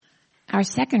Our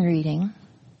second reading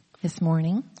this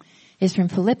morning is from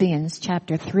Philippians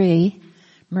chapter 3,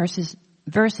 verses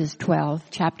 12,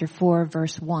 chapter 4,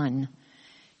 verse 1.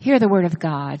 Hear the word of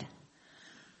God.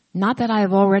 Not that I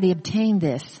have already obtained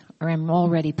this or am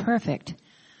already perfect,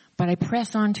 but I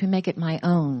press on to make it my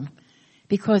own,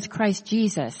 because Christ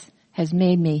Jesus has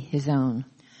made me his own.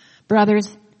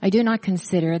 Brothers, I do not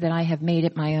consider that I have made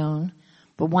it my own,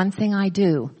 but one thing I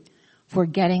do,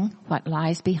 forgetting what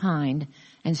lies behind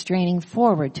and straining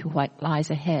forward to what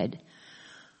lies ahead.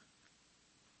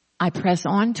 I press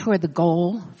on toward the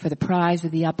goal for the prize of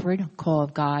the upward call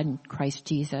of God in Christ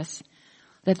Jesus.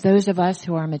 Let those of us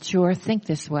who are mature think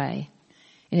this way.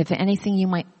 And if anything you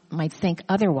might think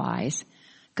otherwise,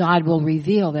 God will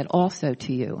reveal that also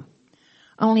to you.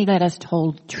 Only let us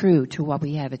hold true to what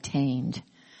we have attained.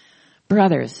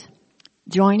 Brothers,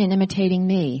 join in imitating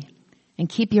me and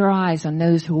keep your eyes on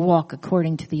those who walk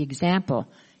according to the example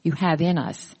you have in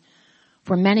us.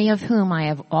 For many of whom I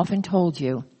have often told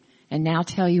you, and now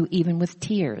tell you even with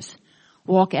tears,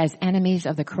 walk as enemies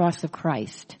of the cross of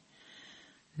Christ.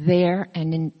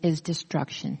 Therein is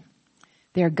destruction.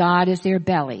 Their God is their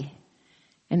belly,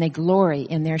 and they glory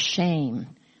in their shame,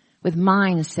 with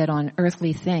minds set on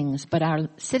earthly things, but our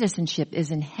citizenship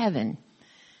is in heaven,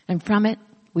 and from it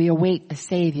we await a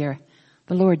Savior,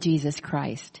 the Lord Jesus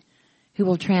Christ, who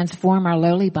will transform our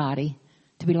lowly body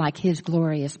to be like his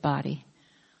glorious body,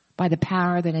 by the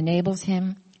power that enables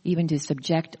him even to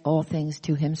subject all things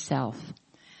to himself.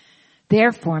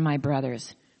 Therefore, my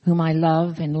brothers, whom I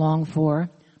love and long for,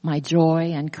 my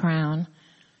joy and crown,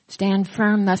 stand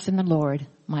firm thus in the Lord,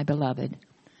 my beloved.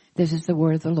 This is the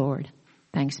word of the Lord.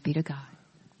 Thanks be to God.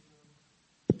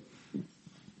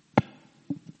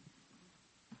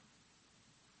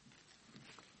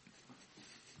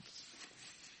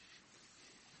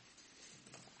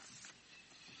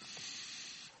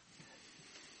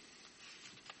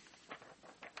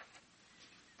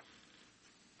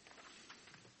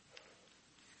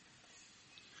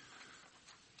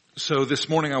 So this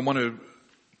morning I want to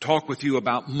talk with you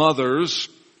about mothers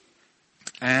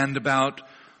and about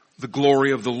the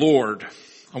glory of the Lord.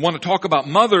 I want to talk about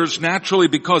mothers naturally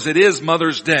because it is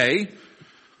Mother's Day.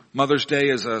 Mother's Day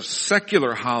is a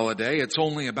secular holiday. It's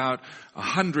only about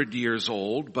 100 years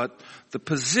old, but the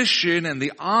position and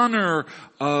the honor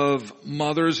of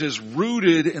mothers is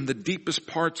rooted in the deepest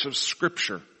parts of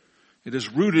Scripture. It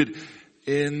is rooted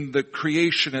in the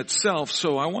creation itself.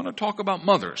 So I want to talk about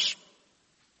mothers.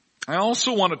 I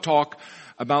also want to talk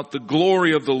about the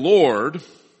glory of the Lord.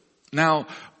 Now,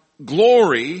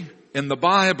 glory in the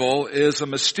Bible is a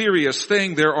mysterious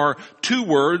thing. There are two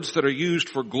words that are used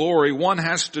for glory. One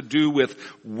has to do with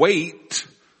weight,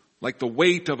 like the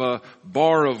weight of a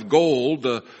bar of gold.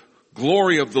 The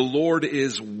glory of the Lord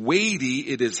is weighty.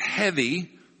 It is heavy,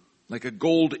 like a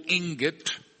gold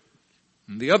ingot.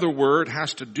 And the other word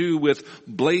has to do with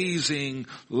blazing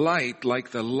light,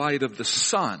 like the light of the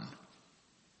sun.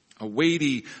 A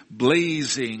weighty,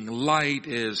 blazing light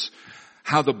is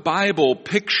how the Bible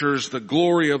pictures the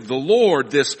glory of the Lord.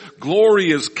 This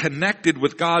glory is connected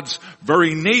with God's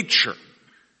very nature,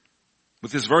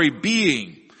 with his very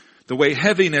being. The way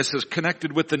heaviness is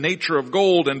connected with the nature of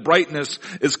gold and brightness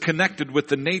is connected with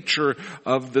the nature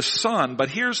of the sun. But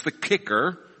here's the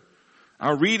kicker.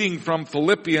 Our reading from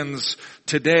Philippians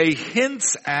today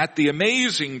hints at the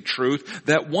amazing truth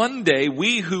that one day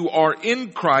we who are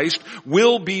in Christ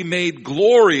will be made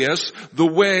glorious the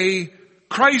way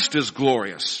Christ is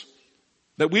glorious.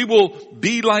 That we will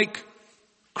be like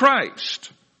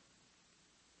Christ.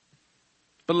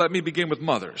 But let me begin with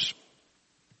mothers.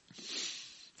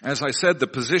 As I said, the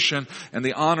position and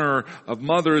the honor of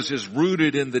mothers is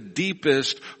rooted in the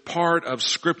deepest part of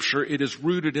Scripture. It is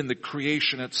rooted in the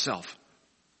creation itself.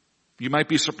 You might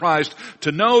be surprised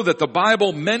to know that the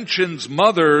Bible mentions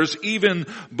mothers even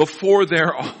before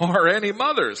there are any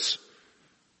mothers.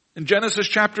 In Genesis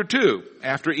chapter 2,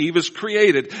 after Eve is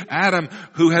created, Adam,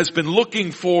 who has been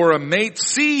looking for a mate,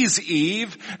 sees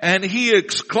Eve, and he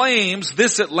exclaims,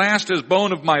 "This at last is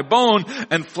bone of my bone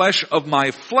and flesh of my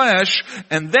flesh."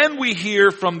 And then we hear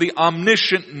from the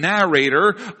omniscient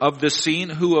narrator of the scene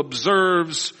who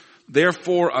observes,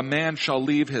 "Therefore a man shall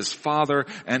leave his father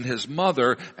and his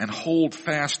mother and hold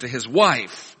fast to his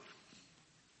wife,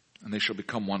 and they shall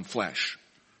become one flesh."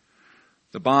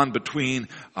 The bond between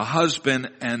a husband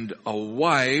and a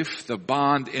wife, the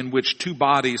bond in which two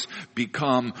bodies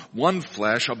become one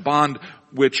flesh, a bond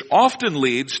which often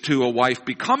leads to a wife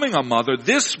becoming a mother,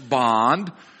 this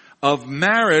bond of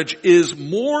marriage is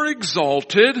more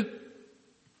exalted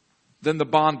than the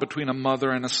bond between a mother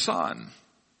and a son.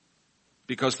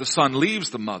 Because the son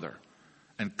leaves the mother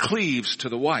and cleaves to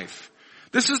the wife.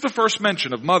 This is the first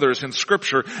mention of mothers in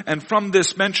Scripture, and from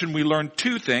this mention we learn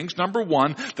two things. Number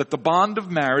one, that the bond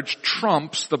of marriage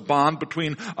trumps the bond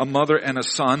between a mother and a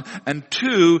son, and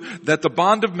two, that the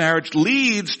bond of marriage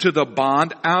leads to the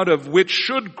bond out of which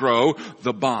should grow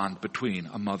the bond between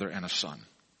a mother and a son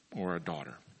or a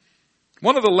daughter.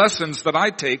 One of the lessons that I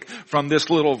take from this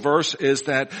little verse is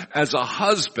that as a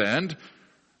husband,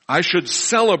 I should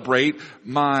celebrate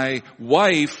my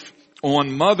wife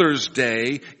on Mother's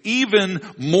Day even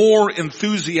more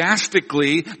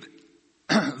enthusiastically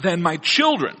than my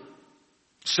children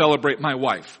celebrate my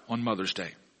wife on Mother's Day.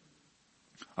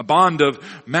 A bond of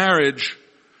marriage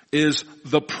is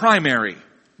the primary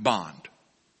bond.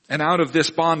 And out of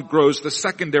this bond grows the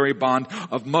secondary bond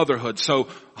of motherhood. So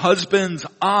husbands,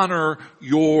 honor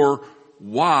your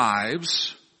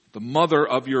wives, the mother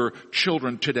of your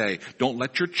children today. Don't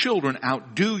let your children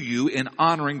outdo you in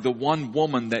honoring the one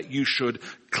woman that you should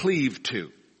cleave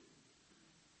to.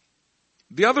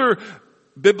 The other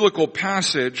biblical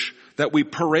passage that we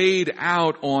parade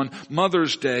out on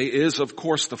Mother's Day is, of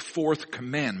course, the fourth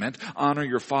commandment. Honor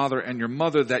your father and your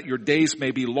mother that your days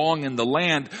may be long in the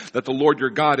land that the Lord your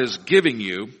God is giving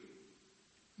you.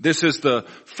 This is the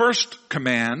first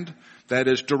command that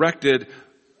is directed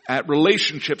at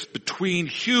relationships between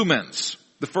humans.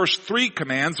 The first three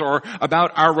commands are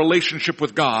about our relationship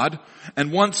with God.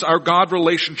 And once our God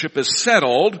relationship is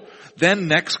settled, then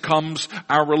next comes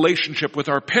our relationship with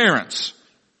our parents.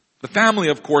 The family,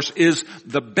 of course, is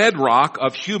the bedrock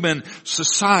of human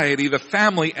society, the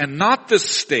family and not the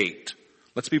state.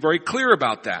 Let's be very clear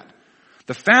about that.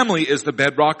 The family is the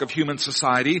bedrock of human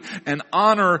society, and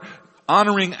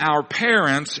honoring our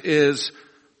parents is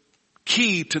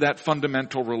key to that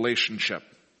fundamental relationship.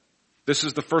 This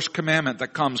is the first commandment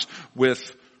that comes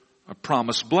with a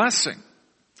promised blessing.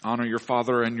 Honor your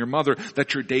father and your mother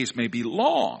that your days may be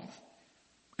long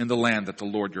in the land that the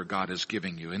Lord your God is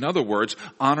giving you. In other words,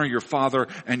 honor your father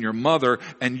and your mother,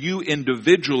 and you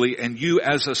individually and you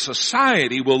as a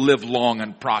society will live long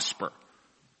and prosper.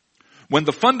 When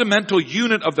the fundamental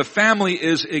unit of the family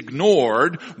is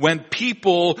ignored, when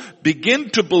people begin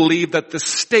to believe that the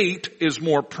state is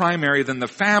more primary than the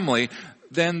family,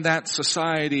 then that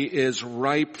society is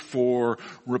ripe for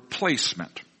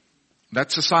replacement.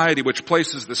 That society which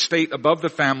places the state above the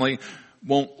family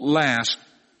won't last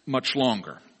much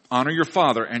longer. Honor your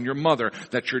father and your mother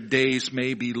that your days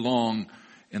may be long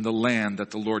in the land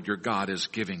that the Lord your God is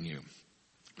giving you.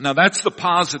 Now that's the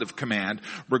positive command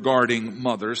regarding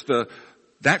mothers.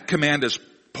 That command is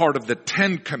part of the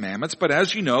 10 commandments, but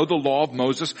as you know, the law of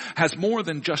Moses has more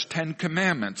than just 10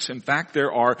 commandments. In fact,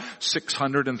 there are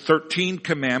 613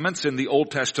 commandments in the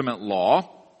Old Testament law.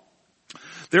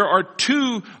 There are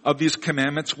 2 of these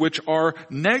commandments which are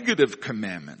negative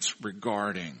commandments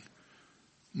regarding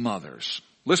mothers.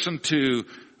 Listen to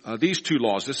these 2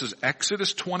 laws. This is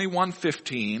Exodus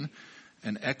 21:15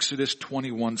 and Exodus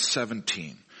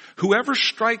 21:17. Whoever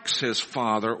strikes his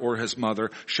father or his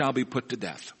mother shall be put to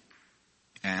death.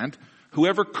 And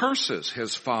whoever curses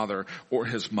his father or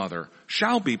his mother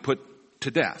shall be put to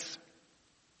death.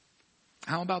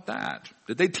 How about that?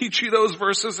 Did they teach you those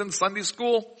verses in Sunday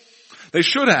school? They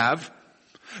should have,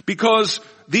 because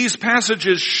these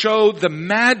passages show the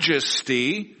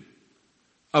majesty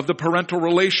of the parental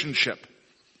relationship.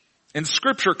 In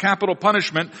Scripture, capital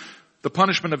punishment, the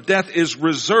punishment of death, is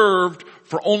reserved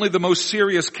for only the most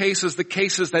serious cases, the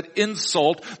cases that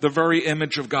insult the very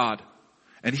image of God.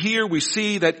 And here we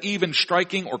see that even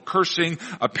striking or cursing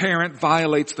a parent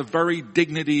violates the very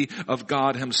dignity of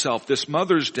God himself. This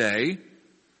Mother's Day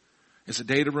is a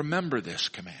day to remember this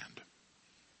command.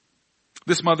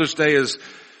 This Mother's Day is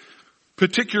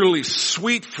particularly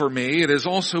sweet for me. It is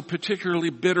also particularly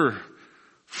bitter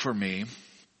for me.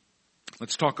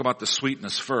 Let's talk about the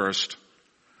sweetness first.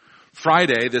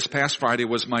 This past Friday,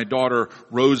 was my daughter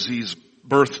Rosie's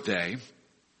birthday.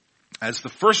 As the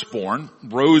firstborn,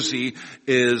 Rosie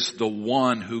is the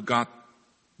one who got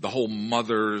the whole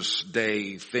Mother's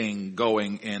Day thing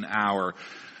going in our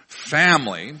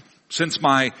family. Since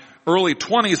my early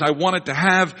 20s, I wanted to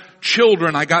have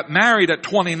children. I got married at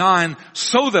 29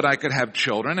 so that I could have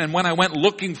children. And when I went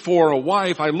looking for a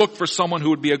wife, I looked for someone who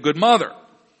would be a good mother.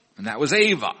 And that was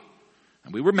Ava.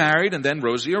 And we were married, and then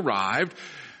Rosie arrived,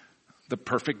 the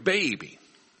perfect baby.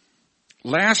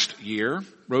 Last year,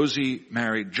 Rosie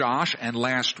married Josh, and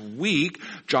last week,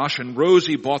 Josh and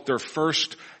Rosie bought their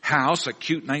first house, a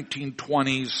cute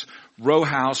 1920s row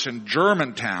house in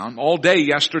Germantown. All day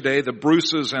yesterday, the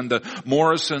Bruces and the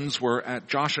Morrisons were at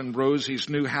Josh and Rosie's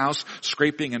new house,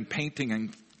 scraping and painting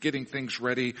and getting things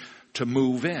ready to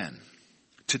move in.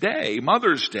 Today,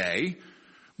 Mother's Day,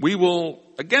 We will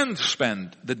again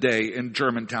spend the day in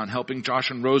Germantown helping Josh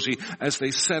and Rosie as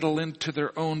they settle into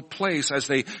their own place, as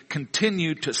they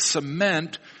continue to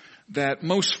cement that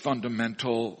most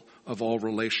fundamental of all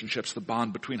relationships, the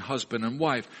bond between husband and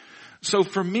wife. So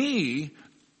for me,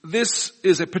 this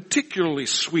is a particularly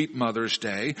sweet Mother's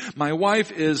Day. My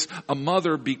wife is a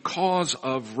mother because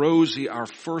of Rosie, our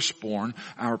firstborn,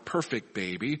 our perfect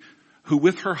baby, who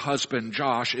with her husband,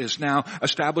 Josh, is now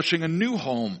establishing a new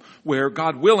home where,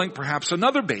 God willing, perhaps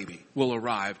another baby will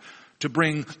arrive to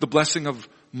bring the blessing of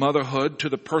motherhood to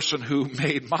the person who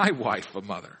made my wife a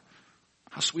mother.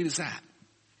 How sweet is that?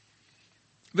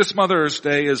 This Mother's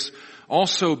Day is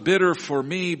also bitter for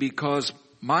me because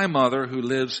my mother, who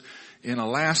lives in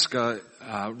Alaska,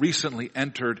 recently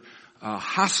entered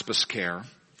hospice care.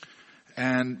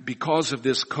 And because of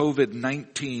this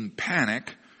COVID-19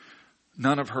 panic,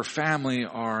 none of her family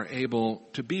are able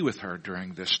to be with her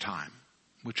during this time,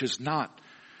 which is not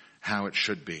how it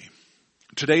should be.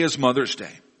 Today is Mother's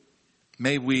Day.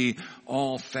 May we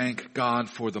all thank God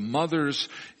for the mothers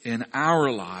in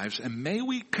our lives, and may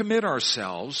we commit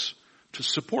ourselves to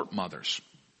support mothers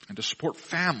and to support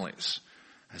families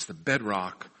as the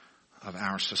bedrock of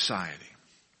our society.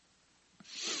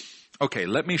 Okay,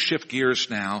 let me shift gears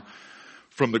now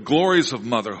from the glories of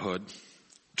motherhood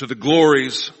to the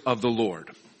glories of the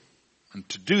Lord. And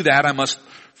to do that, I must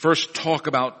first talk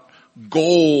about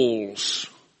goals.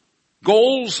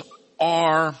 Goals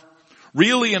are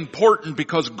really important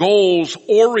because goals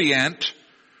orient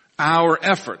our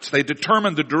efforts. They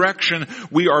determine the direction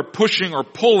we are pushing or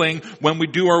pulling when we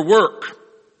do our work.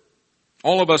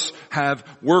 All of us have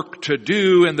work to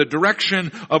do, and the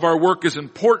direction of our work is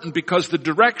important because the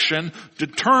direction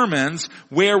determines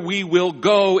where we will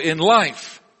go in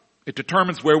life. It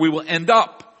determines where we will end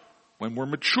up when we're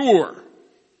mature.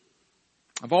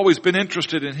 I've always been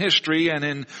interested in history and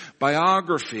in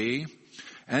biography,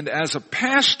 and as a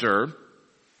pastor,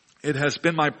 it has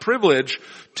been my privilege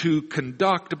to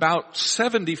conduct about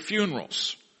 70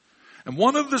 funerals. And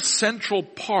one of the central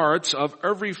parts of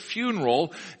every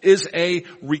funeral is a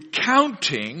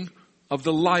recounting of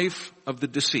the life of the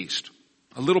deceased.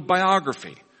 A little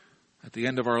biography at the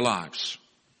end of our lives.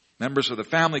 Members of the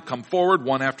family come forward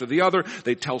one after the other.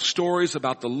 They tell stories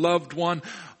about the loved one.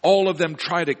 All of them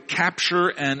try to capture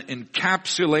and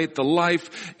encapsulate the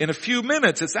life in a few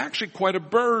minutes. It's actually quite a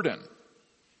burden.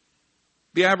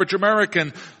 The average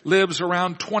American lives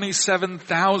around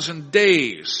 27,000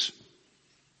 days.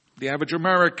 The average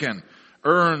American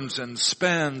earns and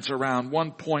spends around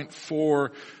 $1.4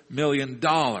 million.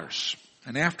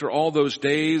 And after all those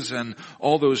days and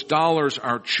all those dollars,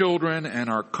 our children and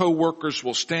our co-workers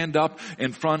will stand up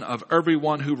in front of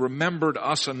everyone who remembered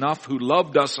us enough, who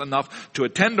loved us enough to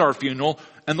attend our funeral,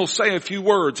 and they'll say a few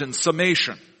words in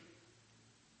summation.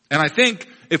 And I think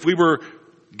if we were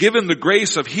given the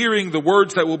grace of hearing the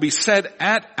words that will be said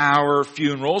at our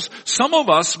funerals, some of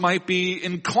us might be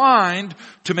inclined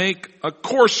to make a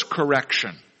course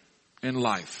correction in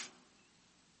life.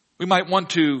 We might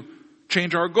want to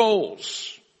change our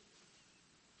goals,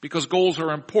 because goals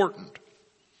are important.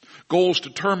 Goals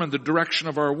determine the direction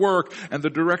of our work, and the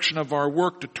direction of our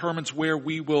work determines where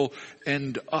we will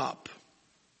end up.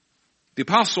 The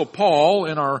Apostle Paul,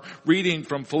 in our reading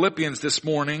from Philippians this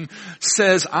morning,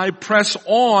 says, I press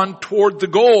on toward the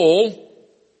goal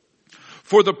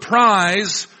for the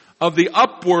prize of the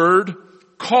upward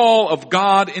call of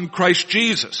God in Christ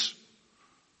Jesus.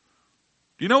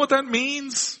 Do you know what that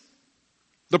means?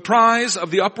 The prize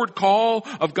of the upward call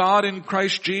of God in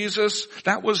Christ Jesus.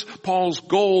 That was Paul's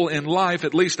goal in life.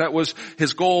 At least that was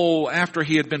his goal after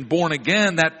he had been born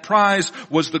again. That prize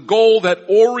was the goal that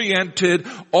oriented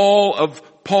all of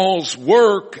Paul's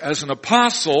work as an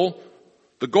apostle.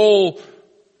 The goal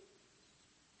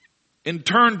in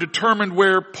turn determined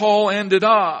where Paul ended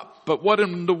up. But what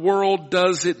in the world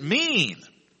does it mean?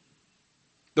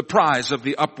 The prize of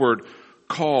the upward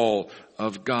call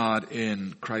of God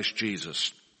in Christ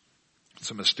Jesus. It's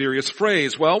a mysterious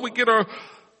phrase. Well, we get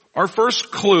our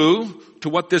first clue to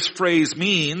what this phrase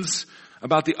means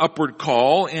about the upward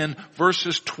call in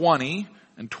verses 20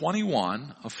 and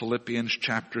 21 of Philippians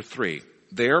chapter 3.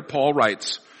 There, Paul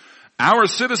writes, our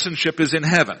citizenship is in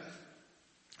heaven,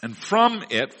 and from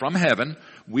heaven,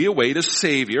 we await a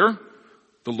Savior,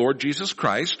 the Lord Jesus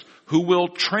Christ, who will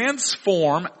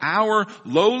transform our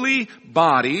lowly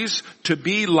bodies to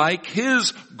be like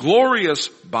His glorious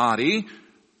body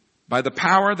by the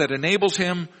power that enables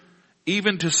Him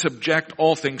even to subject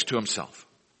all things to Himself.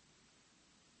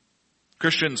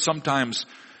 Christians sometimes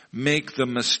make the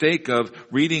mistake of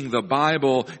reading the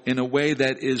Bible in a way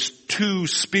that is too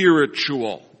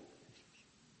spiritual.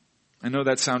 I know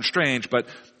that sounds strange, but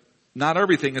not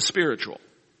everything is spiritual.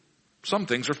 Some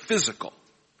things are physical.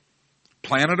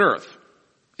 Planet Earth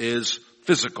is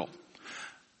physical.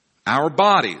 Our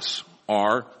bodies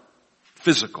are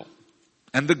physical.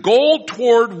 And the goal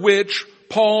toward which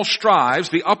Paul strives,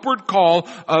 the upward call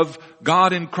of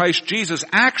God in Christ Jesus,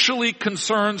 actually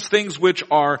concerns things which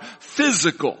are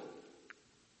physical,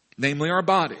 namely our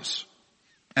bodies,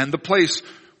 and the place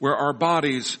where our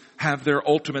bodies have their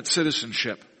ultimate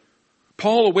citizenship.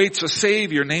 Paul awaits a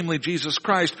Savior, namely Jesus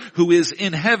Christ, who is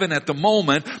in heaven at the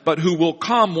moment, but who will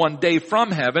come one day from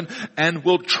heaven and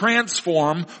will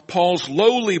transform Paul's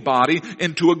lowly body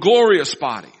into a glorious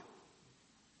body.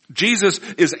 Jesus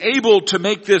is able to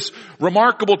make this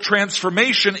remarkable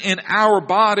transformation in our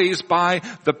bodies by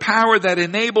the power that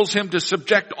enables him to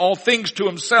subject all things to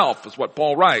himself, is what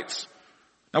Paul writes.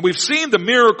 Now we've seen the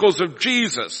miracles of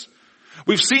Jesus.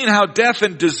 We've seen how death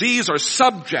and disease are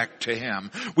subject to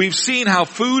him. We've seen how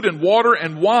food and water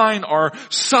and wine are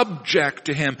subject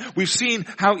to him. We've seen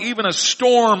how even a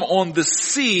storm on the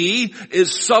sea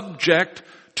is subject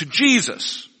to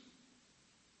Jesus.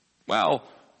 Well,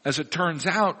 as it turns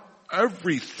out,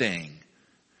 everything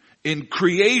in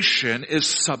creation is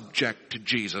subject to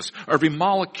Jesus. Every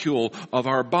molecule of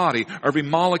our body, every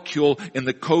molecule in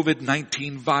the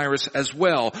COVID-19 virus as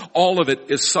well, all of it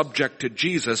is subject to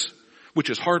Jesus,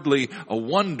 which is hardly a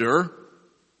wonder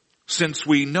since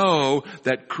we know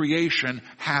that creation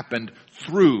happened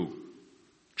through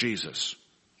Jesus.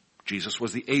 Jesus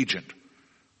was the agent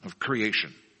of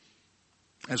creation.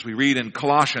 As we read in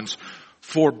Colossians,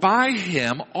 for by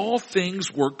him all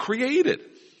things were created,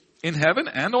 in heaven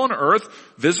and on earth,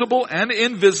 visible and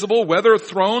invisible, whether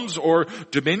thrones or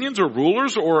dominions or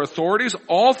rulers or authorities,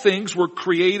 all things were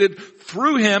created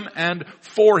through him and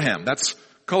for him. That's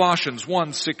Colossians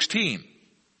 1:16.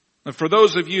 And for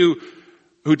those of you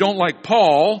who don't like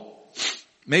Paul,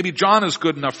 maybe John is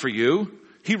good enough for you.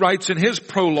 He writes in his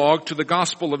prologue to the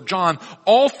Gospel of John,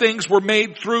 all things were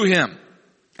made through him,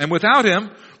 and without him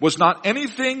was not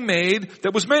anything made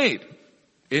that was made.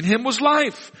 In him was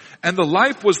life, and the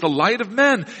life was the light of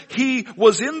men. He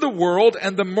was in the world,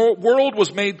 and the world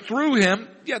was made through him,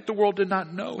 yet the world did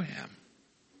not know him.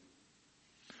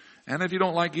 And if you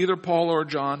don't like either Paul or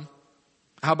John,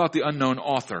 how about the unknown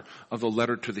author of the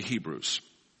letter to the Hebrews?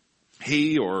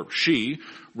 He or she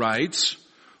writes,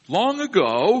 long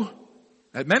ago,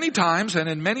 at many times and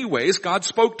in many ways, God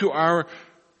spoke to our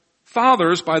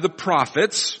fathers by the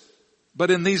prophets,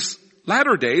 but in these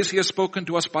latter days he has spoken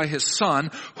to us by his Son,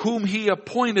 whom he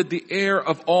appointed the heir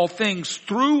of all things,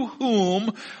 through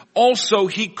whom also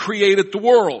he created the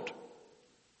world.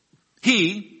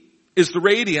 He is the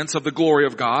radiance of the glory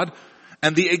of God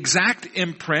and the exact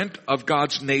imprint of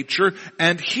God's nature,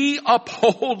 and he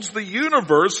upholds the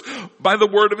universe by the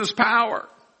word of his power.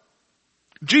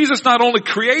 Jesus not only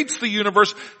creates the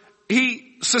universe,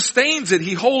 he sustains it.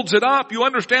 He holds it up. You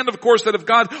understand, of course, that if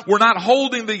God were not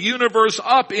holding the universe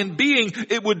up in being,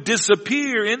 it would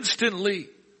disappear instantly.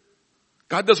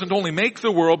 God doesn't only make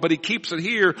the world, but he keeps it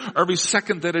here every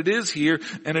second that it is here,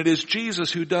 and it is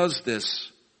Jesus who does this.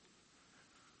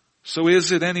 So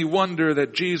is it any wonder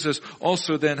that Jesus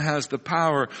also then has the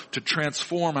power to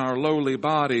transform our lowly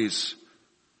bodies,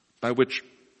 by which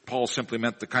Paul simply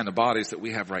meant the kind of bodies that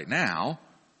we have right now,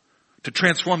 to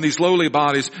transform these lowly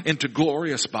bodies into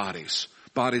glorious bodies,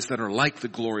 bodies that are like the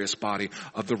glorious body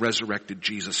of the resurrected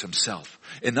Jesus himself.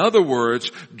 In other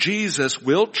words, Jesus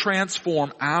will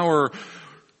transform our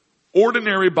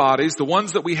ordinary bodies, the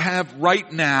ones that we have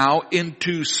right now,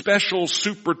 into special,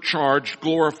 supercharged,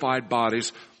 glorified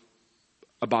bodies,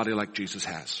 a body like Jesus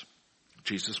has.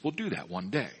 Jesus will do that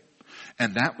one day.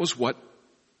 And that was what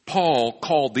Paul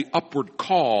called the upward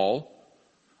call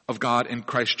of God in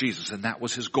Christ Jesus, and that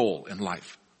was his goal in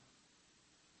life.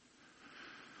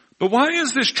 But why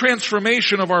is this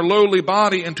transformation of our lowly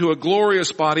body into a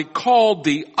glorious body called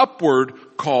the upward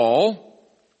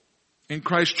call in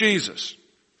Christ Jesus?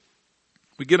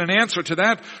 We get an answer to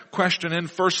that question in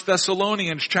 1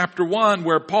 Thessalonians chapter 1,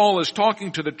 where Paul is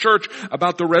talking to the church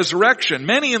about the resurrection.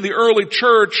 Many in the early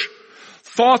church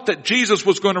thought that Jesus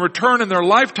was going to return in their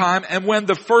lifetime, and when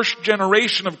the first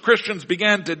generation of Christians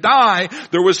began to die,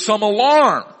 there was some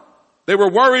alarm. They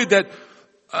were worried that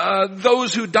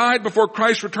those who died before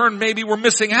Christ's return maybe were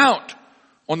missing out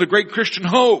on the great Christian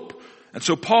hope. And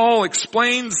so Paul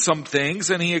explains some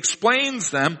things, and he explains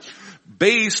them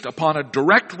based upon a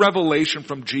direct revelation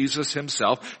from Jesus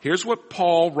himself. Here's what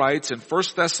Paul writes in 1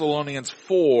 Thessalonians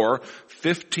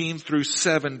 4:15 through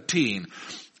 17.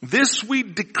 This we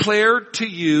declare to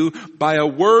you by a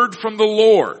word from the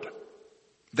Lord,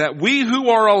 that we who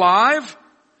are alive,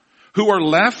 who are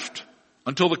left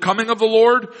until the coming of the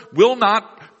Lord, will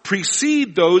not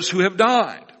precede those who have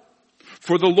died.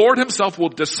 For the Lord himself will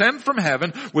descend from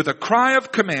heaven with a cry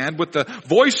of command, with the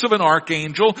voice of an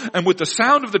archangel, and with the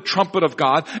sound of the trumpet of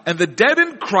God, and the dead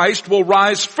in Christ will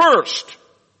rise first.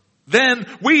 Then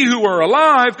we who are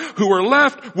alive, who are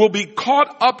left, will be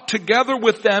caught up together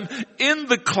with them in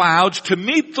the clouds to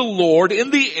meet the Lord in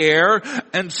the air,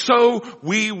 and so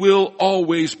we will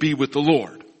always be with the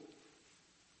Lord.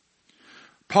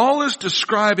 Paul is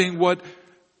describing what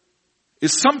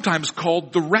is sometimes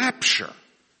called the rapture.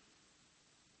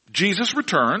 Jesus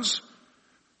returns,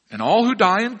 and all who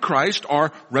die in Christ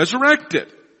are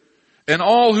resurrected. And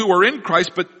all who are in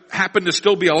Christ but happen to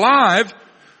still be alive,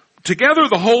 together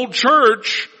the whole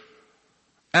church,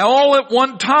 all at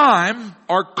one time,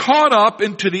 are caught up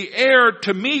into the air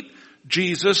to meet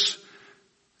Jesus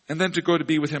and then to go to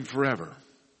be with him forever.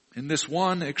 In this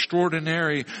one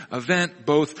extraordinary event,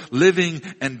 both living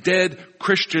and dead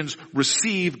Christians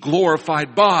receive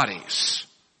glorified bodies.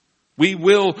 We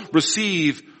will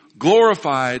receive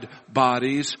glorified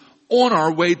bodies on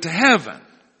our way to heaven.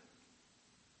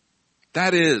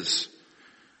 That is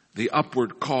the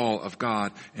upward call of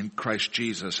God in Christ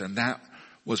Jesus. And that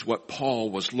was what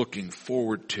Paul was looking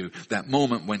forward to. That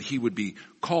moment when he would be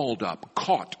called up,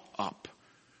 caught up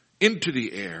into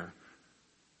the air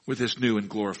with his new and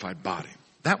glorified body.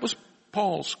 That was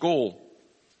Paul's goal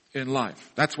in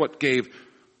life. That's what gave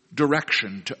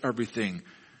direction to everything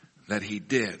that he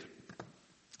did.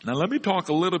 Now let me talk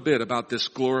a little bit about this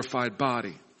glorified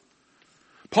body.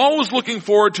 Paul was looking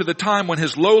forward to the time when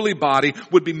his lowly body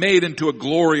would be made into a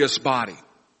glorious body,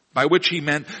 by which he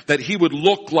meant that he would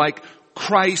look like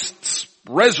Christ's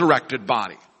resurrected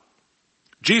body.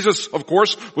 Jesus, of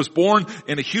course, was born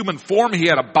in a human form. He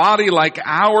had a body like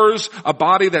ours, a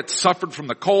body that suffered from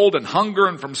the cold and hunger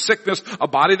and from sickness, a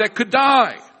body that could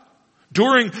die.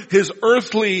 During his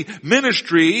earthly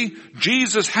ministry,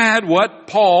 Jesus had what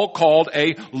Paul called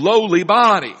a lowly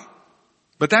body.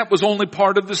 But that was only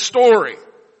part of the story.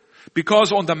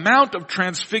 Because on the Mount of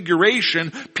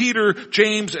Transfiguration, Peter,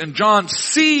 James, and John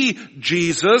see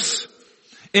Jesus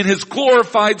in his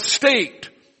glorified state,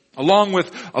 along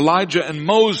with Elijah and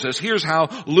Moses. Here's how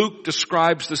Luke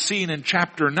describes the scene in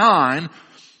chapter 9.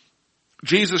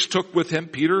 Jesus took with him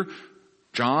Peter,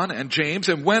 John, and James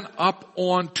and went up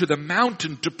onto the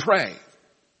mountain to pray.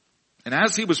 And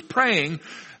as he was praying,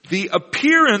 the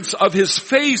appearance of his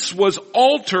face was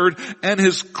altered and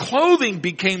his clothing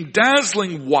became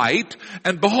dazzling white.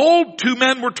 And behold, two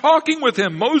men were talking with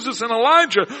him, Moses and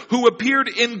Elijah, who appeared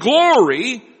in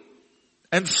glory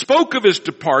and spoke of his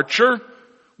departure,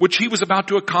 which he was about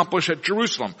to accomplish at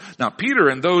Jerusalem. Now Peter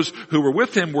and those who were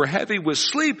with him were heavy with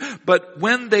sleep, but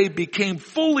when they became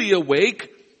fully awake,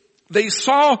 they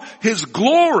saw his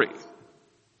glory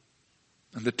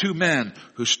and the two men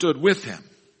who stood with him.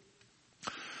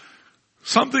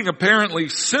 Something apparently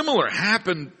similar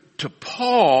happened to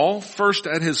Paul, first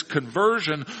at his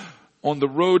conversion on the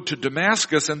road to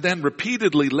Damascus, and then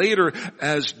repeatedly later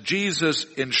as Jesus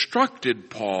instructed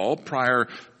Paul prior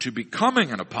to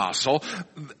becoming an apostle.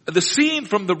 The scene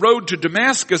from the road to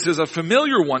Damascus is a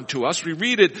familiar one to us. We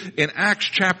read it in Acts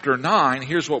chapter 9.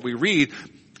 Here's what we read.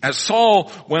 As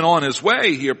Saul went on his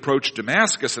way, he approached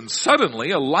Damascus, and suddenly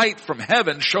a light from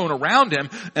heaven shone around him,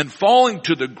 and falling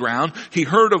to the ground, he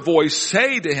heard a voice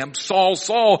say to him, Saul,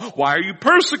 Saul, why are you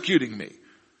persecuting me?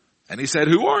 And he said,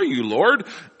 who are you, Lord?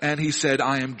 And he said,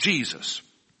 I am Jesus,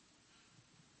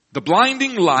 the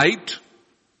blinding light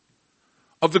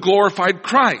of the glorified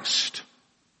Christ.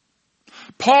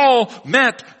 Paul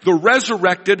met the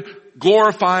resurrected,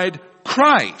 glorified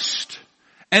Christ.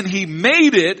 And he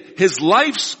made it his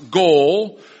life's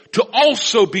goal to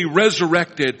also be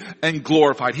resurrected and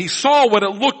glorified. He saw what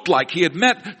it looked like. He had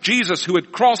met Jesus who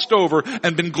had crossed over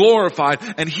and been glorified,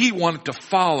 and he wanted to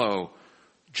follow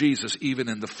Jesus even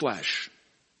in the flesh.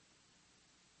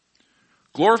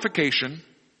 Glorification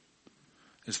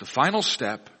is the final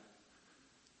step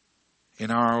in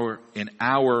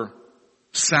our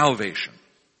salvation.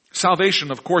 Salvation,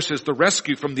 of course, is the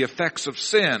rescue from the effects of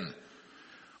sin.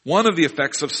 One of the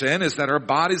effects of sin is that our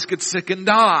bodies get sick and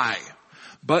die.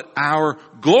 But our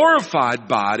glorified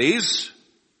bodies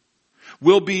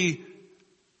will be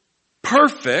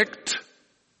perfect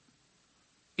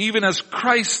even as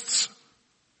Christ's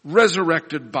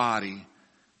resurrected body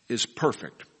is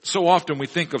perfect. So often we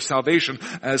think of salvation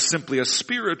as simply a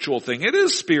spiritual thing. It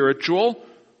is spiritual,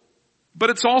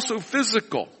 but it's also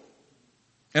physical.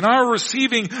 And our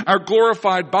receiving our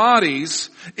glorified bodies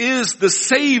is the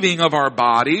saving of our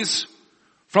bodies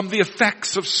from the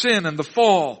effects of sin and the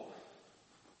fall.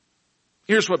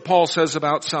 Here's what Paul says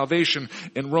about salvation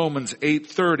in Romans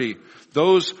 8:30.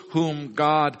 Those whom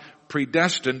God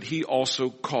predestined, he also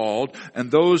called,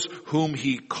 and those whom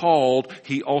he called,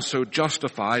 he also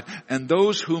justified, and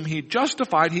those whom he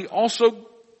justified, he also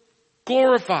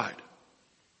glorified.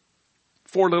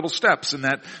 4 little steps in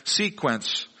that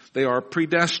sequence. They are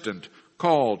predestined,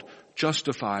 called,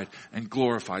 justified, and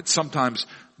glorified. Sometimes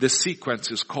this sequence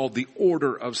is called the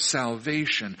order of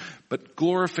salvation, but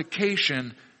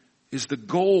glorification is the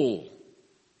goal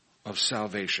of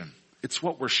salvation. It's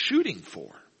what we're shooting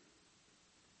for.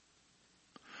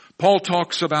 Paul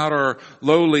talks about our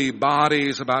lowly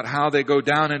bodies, about how they go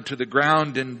down into the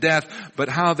ground in death, but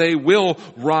how they will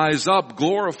rise up,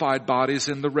 glorified bodies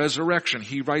in the resurrection.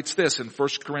 He writes this in 1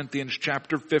 Corinthians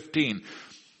chapter 15.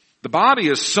 The body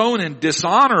is sown in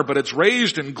dishonor, but it's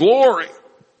raised in glory.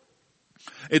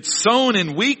 It's sown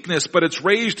in weakness, but it's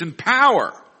raised in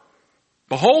power.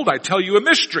 Behold, I tell you a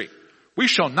mystery. We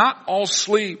shall not all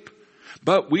sleep,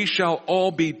 but we shall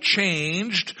all be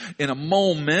changed in a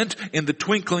moment, in the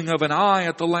twinkling of an eye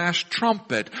at the last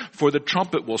trumpet. For the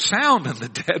trumpet will sound and the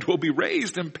dead will be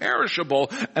raised imperishable,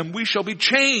 and we shall be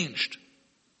changed.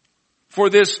 For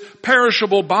this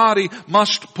perishable body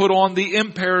must put on the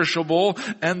imperishable,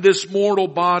 and this mortal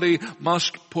body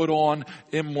must put on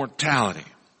immortality.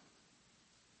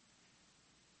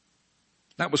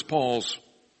 That was Paul's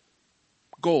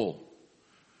goal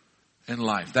in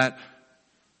life. That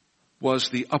was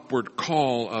the upward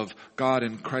call of God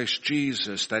in Christ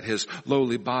Jesus, that his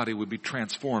lowly body would be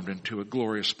transformed into a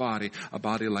glorious body, a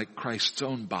body like Christ's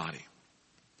own body.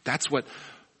 That's what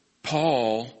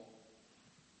Paul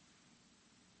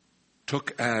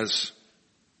took as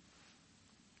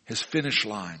his finish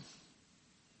line.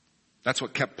 That's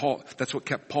what kept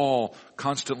Paul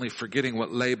constantly forgetting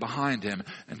what lay behind him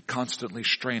and constantly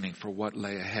straining for what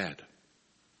lay ahead.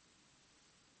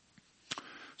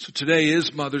 So today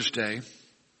is Mother's Day,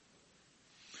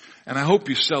 and I hope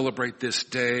you celebrate this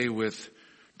day with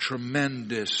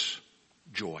tremendous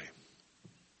joy.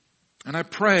 And I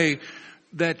pray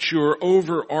that your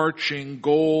overarching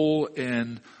goal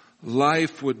in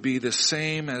life would be the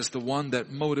same as the one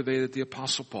that motivated the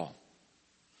Apostle Paul.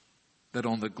 That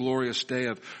on the glorious day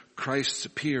of Christ's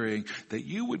appearing, that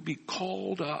you would be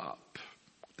called up,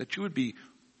 that you would be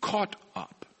caught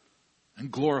up and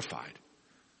glorified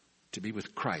to be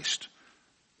with Christ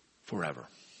forever.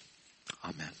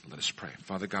 Amen. Let us pray.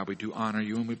 Father God, we do honor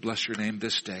you and we bless your name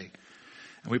this day.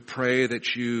 And we pray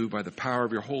that you, by the power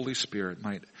of your Holy Spirit,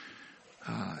 might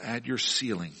add your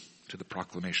sealing to the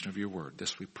proclamation of your word.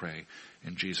 This we pray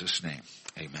in Jesus' name.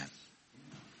 Amen.